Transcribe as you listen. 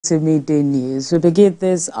To midday news. We begin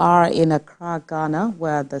this hour in Accra, Ghana,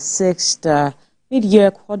 where the 6th mid-year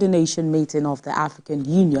coordination meeting of the African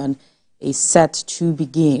Union is set to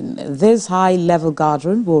begin. This high-level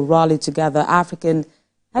gathering will rally together African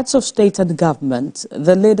heads of state and government,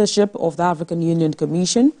 the leadership of the African Union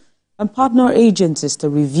Commission, and partner agencies to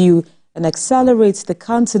review and accelerate the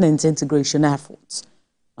continent's integration efforts.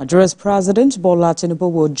 Nigeria's President Bola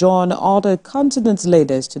Tinubu will join other continent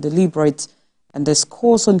leaders to deliberate and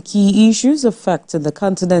discourse on key issues affecting the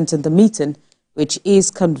continent in the meeting, which is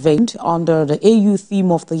convened under the AU theme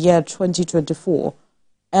of the year 2024,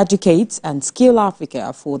 Educate and Scale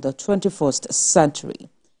Africa for the 21st Century.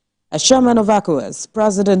 As chairman of ECOWAS,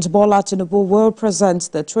 President Bola Tinubu will present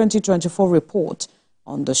the 2024 report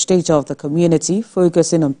on the state of the community,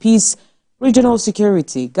 focusing on peace, regional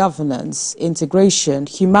security, governance, integration,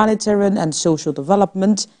 humanitarian and social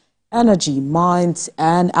development, energy, mines,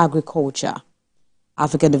 and agriculture.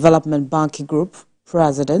 African Development Banking Group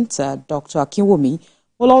President Dr. Akinwumi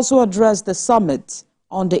will also address the summit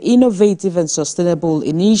on the innovative and sustainable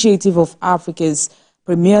initiative of Africa's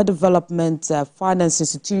premier development finance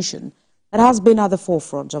institution that has been at the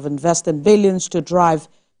forefront of investing billions to drive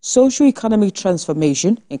socio-economic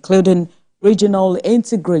transformation, including regional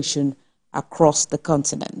integration across the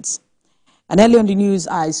continent. And earlier on the news,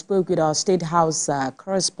 I spoke with our State House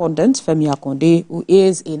correspondent, Femi Akonde, who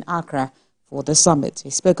is in Accra for the summit. He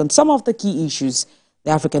spoke on some of the key issues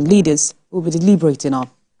the African leaders will be deliberating on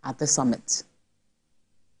at the summit.